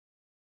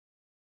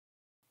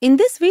In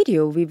this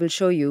video, we will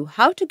show you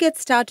how to get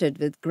started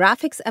with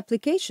graphics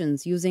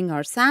applications using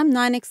our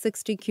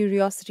SAM9X60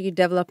 Curiosity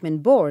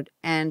Development Board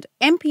and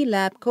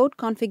MPLAB Code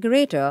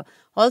Configurator,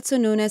 also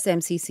known as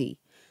MCC.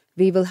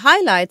 We will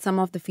highlight some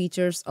of the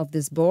features of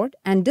this board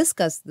and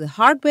discuss the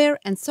hardware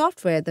and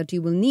software that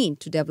you will need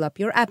to develop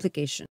your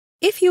application.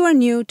 If you are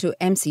new to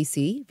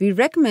MCC, we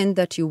recommend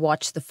that you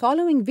watch the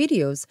following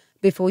videos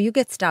before you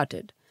get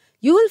started.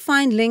 You will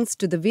find links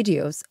to the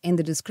videos in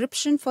the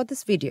description for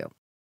this video.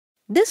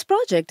 This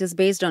project is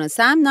based on a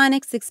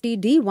SAM9X60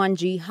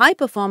 D1G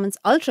high-performance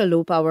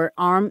ultra-low-power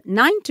ARM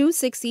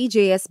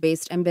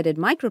 926EJS-based embedded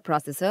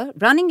microprocessor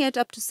running at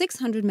up to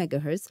 600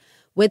 MHz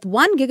with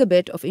 1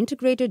 GB of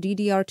integrated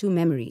DDR2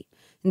 memory.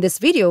 In this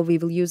video, we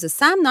will use a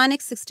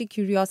SAM9X60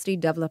 Curiosity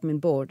Development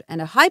Board and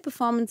a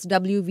high-performance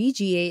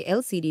WVGA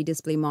LCD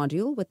display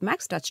module with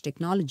maXTouch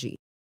technology.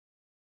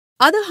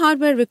 Other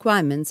hardware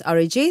requirements are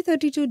a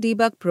J32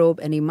 debug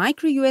probe and a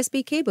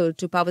micro-USB cable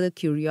to power the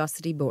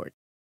Curiosity board.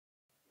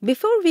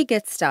 Before we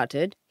get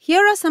started,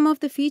 here are some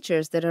of the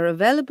features that are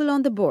available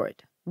on the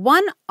board.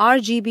 One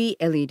RGB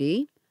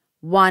LED,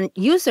 one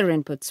user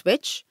input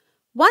switch,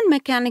 one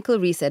mechanical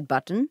reset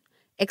button,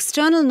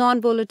 external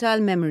non-volatile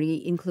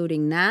memory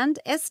including NAND,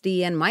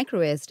 SD and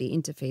microSD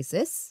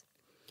interfaces,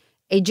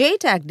 a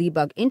JTAG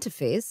debug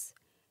interface,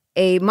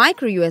 a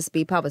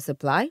micro-USB power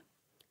supply,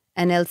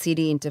 an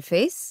LCD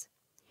interface,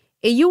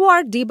 a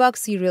UART debug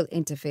serial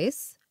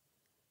interface,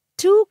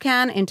 two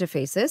CAN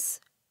interfaces,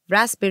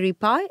 Raspberry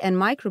Pi and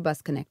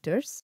microbus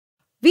connectors.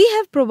 We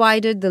have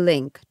provided the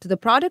link to the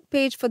product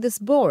page for this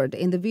board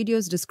in the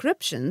video's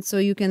description so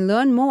you can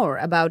learn more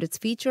about its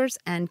features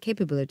and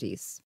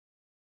capabilities.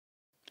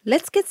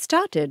 Let's get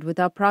started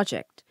with our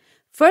project.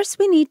 First,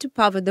 we need to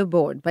power the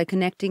board by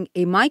connecting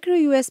a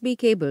micro-USB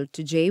cable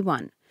to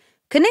J1.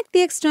 Connect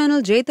the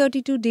external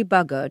J32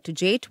 debugger to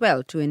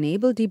J12 to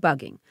enable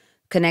debugging.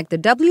 Connect the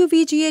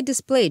WVGA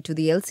display to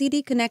the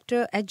LCD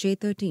connector at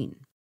J13.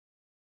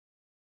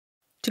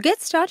 To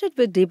get started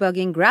with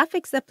debugging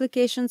graphics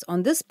applications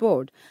on this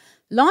board,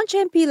 launch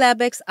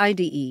MPLAB X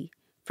IDE.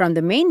 From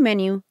the main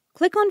menu,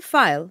 click on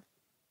File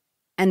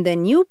and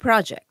then New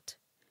Project.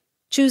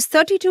 Choose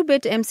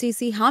 32-bit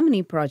MCC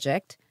Harmony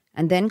project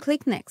and then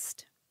click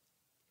Next.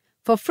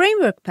 For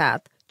framework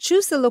path,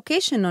 choose the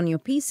location on your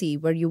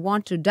PC where you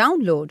want to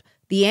download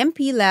the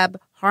MPLAB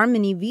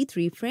Harmony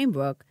v3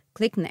 framework.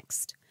 Click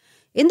Next.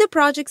 In the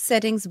Project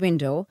Settings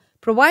window,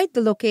 provide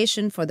the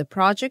location for the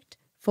project,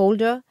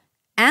 folder,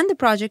 and the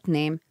project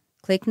name.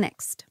 Click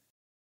Next.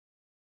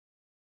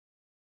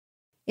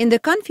 In the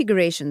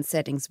Configuration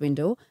Settings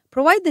window,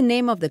 provide the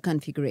name of the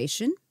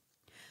configuration.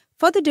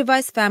 For the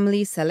device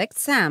family, select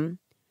SAM,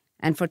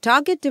 and for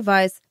target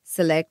device,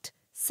 select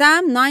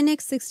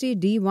SAM9X60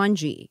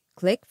 D1G.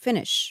 Click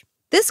Finish.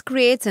 This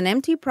creates an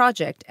empty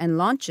project and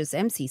launches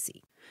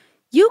MCC.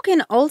 You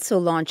can also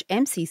launch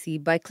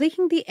MCC by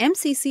clicking the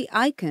MCC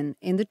icon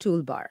in the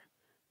toolbar.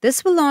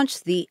 This will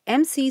launch the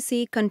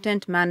MCC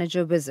Content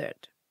Manager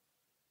wizard.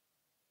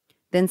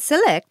 Then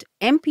select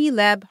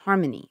MPLAB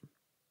Harmony.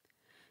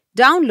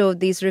 Download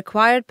these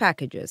required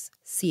packages,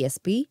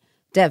 CSP,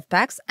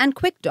 DevPaks, and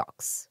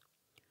QuickDocs.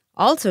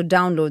 Also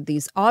download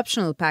these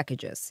optional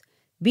packages,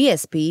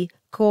 BSP,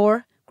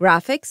 Core,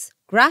 Graphics,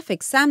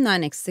 Graphics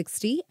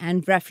SAM9X60,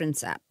 and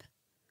Reference App.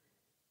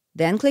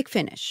 Then click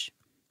Finish.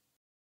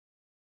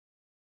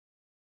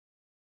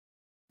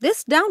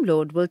 This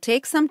download will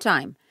take some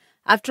time.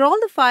 After all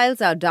the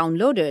files are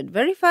downloaded,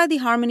 verify the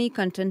Harmony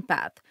content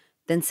path.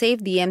 Then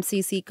save the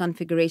MCC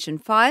configuration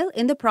file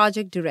in the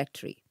project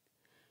directory.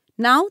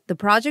 Now the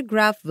project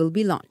graph will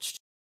be launched.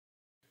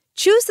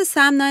 Choose the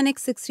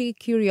SAM9X60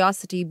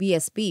 Curiosity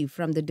BSP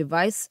from the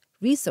device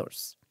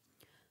resource.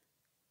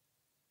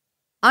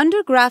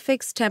 Under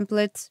Graphics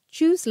Templates,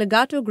 choose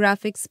Legato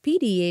Graphics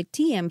PDA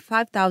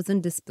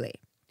TM5000 display.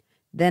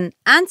 Then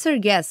answer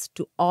yes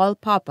to all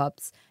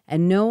pop-ups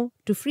and no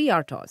to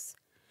FreeRTOS.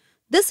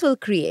 This will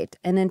create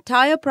an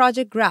entire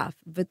project graph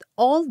with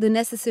all the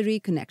necessary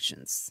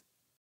connections.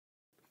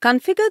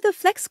 Configure the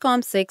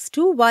FlexCom6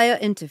 two-wire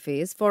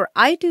interface for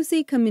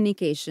I2C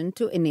communication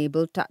to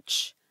enable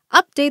touch.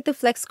 Update the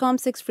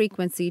FlexCom6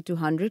 frequency to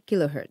 100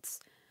 kHz.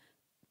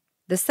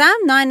 The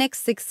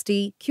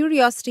SAM9X60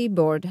 Curiosity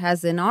board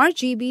has an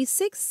RGB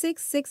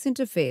 666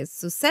 interface,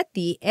 so set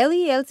the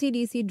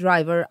LE-LCDC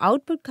driver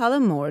output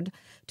color mode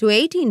to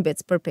 18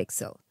 bits per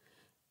pixel.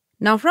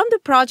 Now from the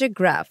project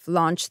graph,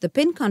 launch the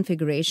pin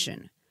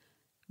configuration.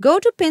 Go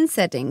to pin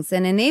settings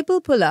and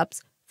enable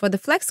pull-ups for the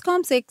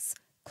FlexCom6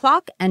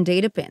 clock and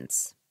data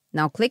pins.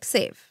 Now click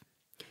Save.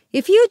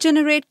 If you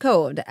generate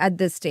code at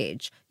this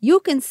stage, you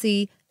can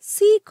see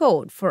C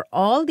code for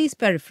all these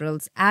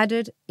peripherals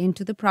added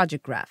into the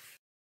project graph.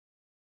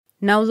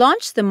 Now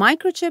launch the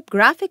Microchip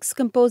Graphics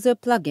Composer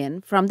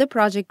plugin from the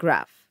project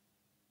graph.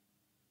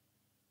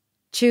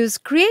 Choose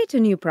Create a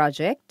new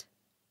project.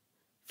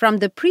 From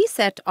the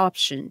preset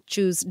option,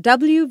 choose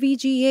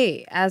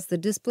WVGA as the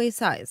display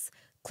size.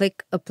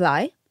 Click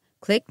Apply.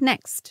 Click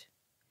Next.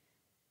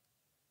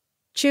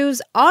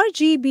 Choose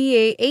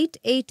RGBA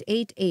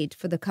 8888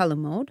 for the color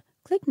mode.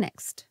 click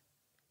Next.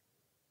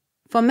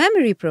 For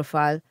memory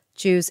profile,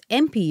 choose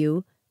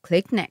MPU,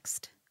 click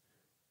Next.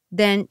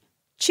 Then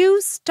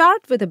choose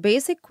Start with a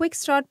basic Quick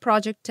Start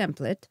project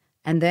template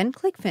and then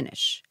click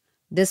Finish.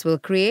 This will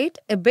create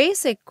a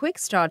basic Quick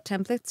Start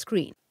template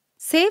screen.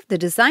 Save the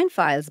design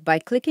files by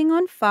clicking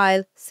on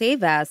File,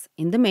 Save As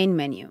in the main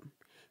menu.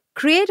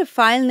 Create a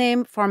file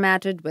name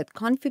formatted with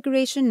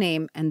configuration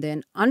name and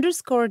then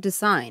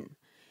 _design.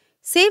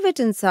 Save it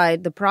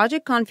inside the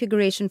project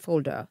configuration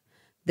folder.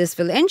 This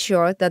will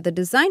ensure that the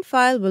design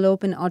file will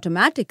open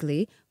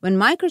automatically when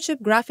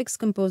Microchip Graphics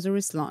Composer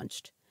is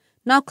launched.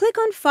 Now click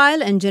on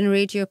File and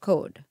generate your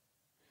code.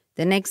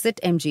 Then exit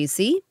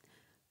MGC,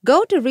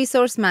 go to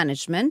Resource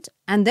Management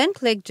and then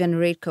click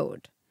Generate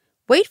Code.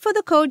 Wait for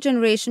the code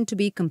generation to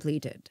be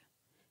completed.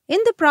 In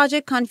the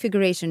project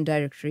configuration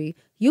directory,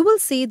 you will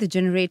see the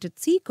generated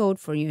C code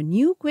for your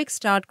new Quick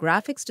Start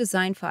graphics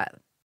design file.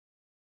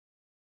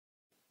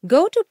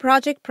 Go to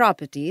Project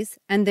Properties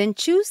and then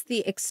choose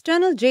the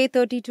external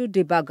J32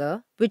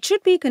 debugger, which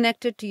should be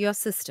connected to your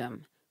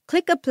system.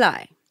 Click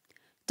Apply.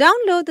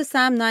 Download the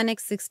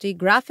SAM9X60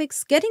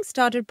 Graphics Getting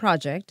Started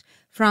project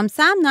from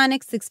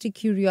SAM9X60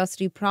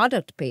 Curiosity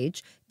product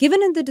page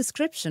given in the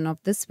description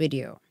of this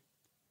video.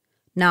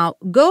 Now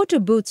go to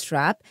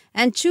Bootstrap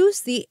and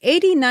choose the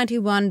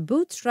 8091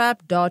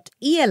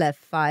 bootstrap.elf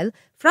file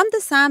from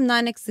the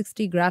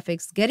SAM9X60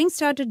 Graphics Getting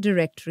Started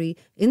directory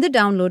in the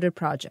downloaded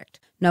project.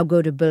 Now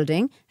go to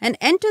Building and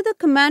enter the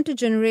command to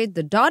generate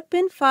the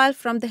 .bin file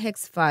from the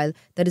hex file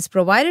that is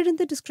provided in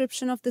the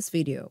description of this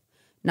video.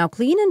 Now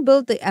clean and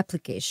build the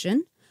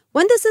application.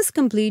 When this is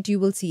complete, you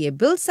will see a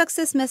build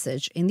success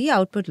message in the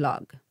output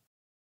log.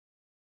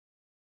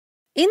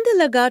 In the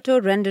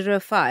Legato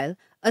renderer file,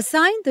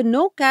 assign the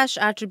No Cache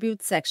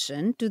attribute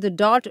section to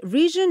the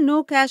 .region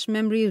no cache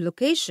memory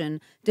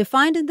location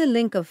defined in the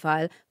linker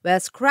file where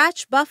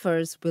scratch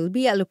buffers will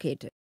be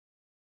allocated.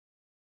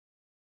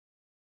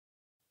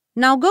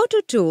 Now go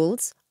to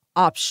Tools,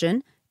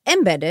 Option,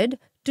 Embedded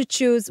to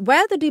choose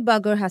where the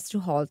debugger has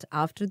to halt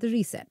after the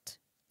reset.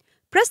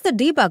 Press the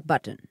Debug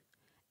button.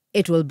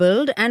 It will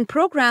build and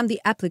program the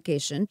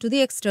application to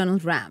the external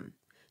RAM.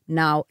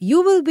 Now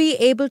you will be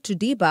able to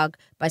debug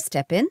by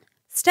step in,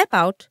 step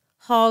out,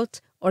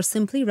 halt, or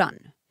simply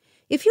run.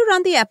 If you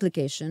run the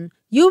application,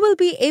 you will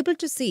be able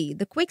to see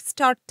the Quick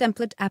Start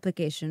template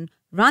application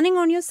running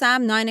on your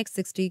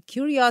SAM9X60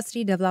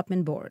 Curiosity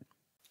Development Board.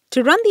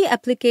 To run the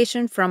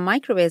application from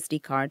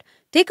microSD card,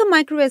 take a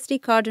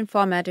microSD card and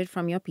format it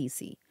from your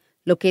PC.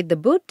 Locate the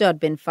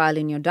boot.bin file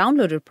in your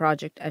downloaded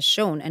project as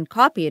shown and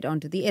copy it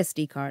onto the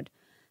SD card.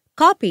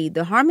 Copy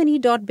the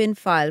harmony.bin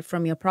file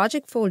from your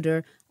project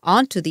folder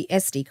onto the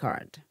SD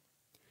card.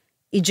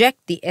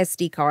 Eject the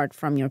SD card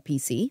from your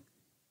PC.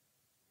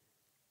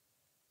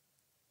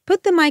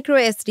 Put the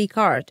microSD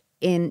card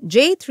in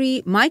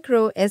J3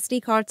 micro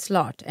SD card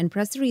slot and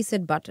press the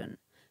reset button.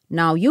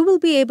 Now you will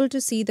be able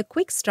to see the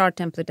Quick Start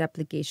template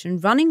application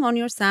running on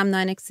your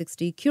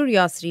SAM9X60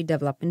 Curiosity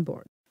Development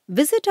Board.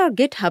 Visit our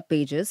GitHub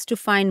pages to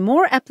find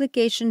more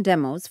application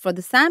demos for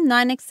the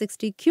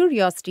SAM9X60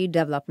 Curiosity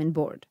Development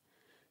Board.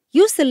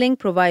 Use the link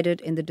provided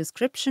in the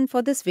description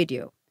for this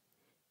video.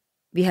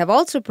 We have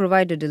also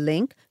provided a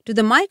link to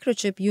the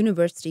Microchip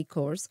University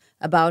course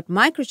about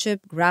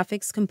Microchip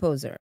Graphics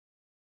Composer.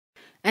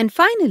 And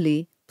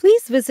finally,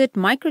 please visit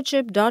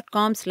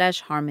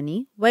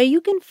microchip.com/harmony where you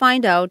can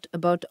find out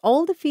about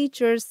all the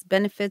features,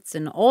 benefits,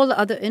 and all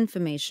other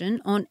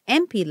information on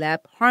MPLAB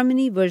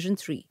Harmony version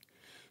 3.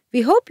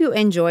 We hope you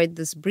enjoyed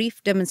this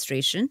brief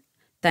demonstration.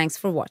 Thanks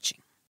for watching.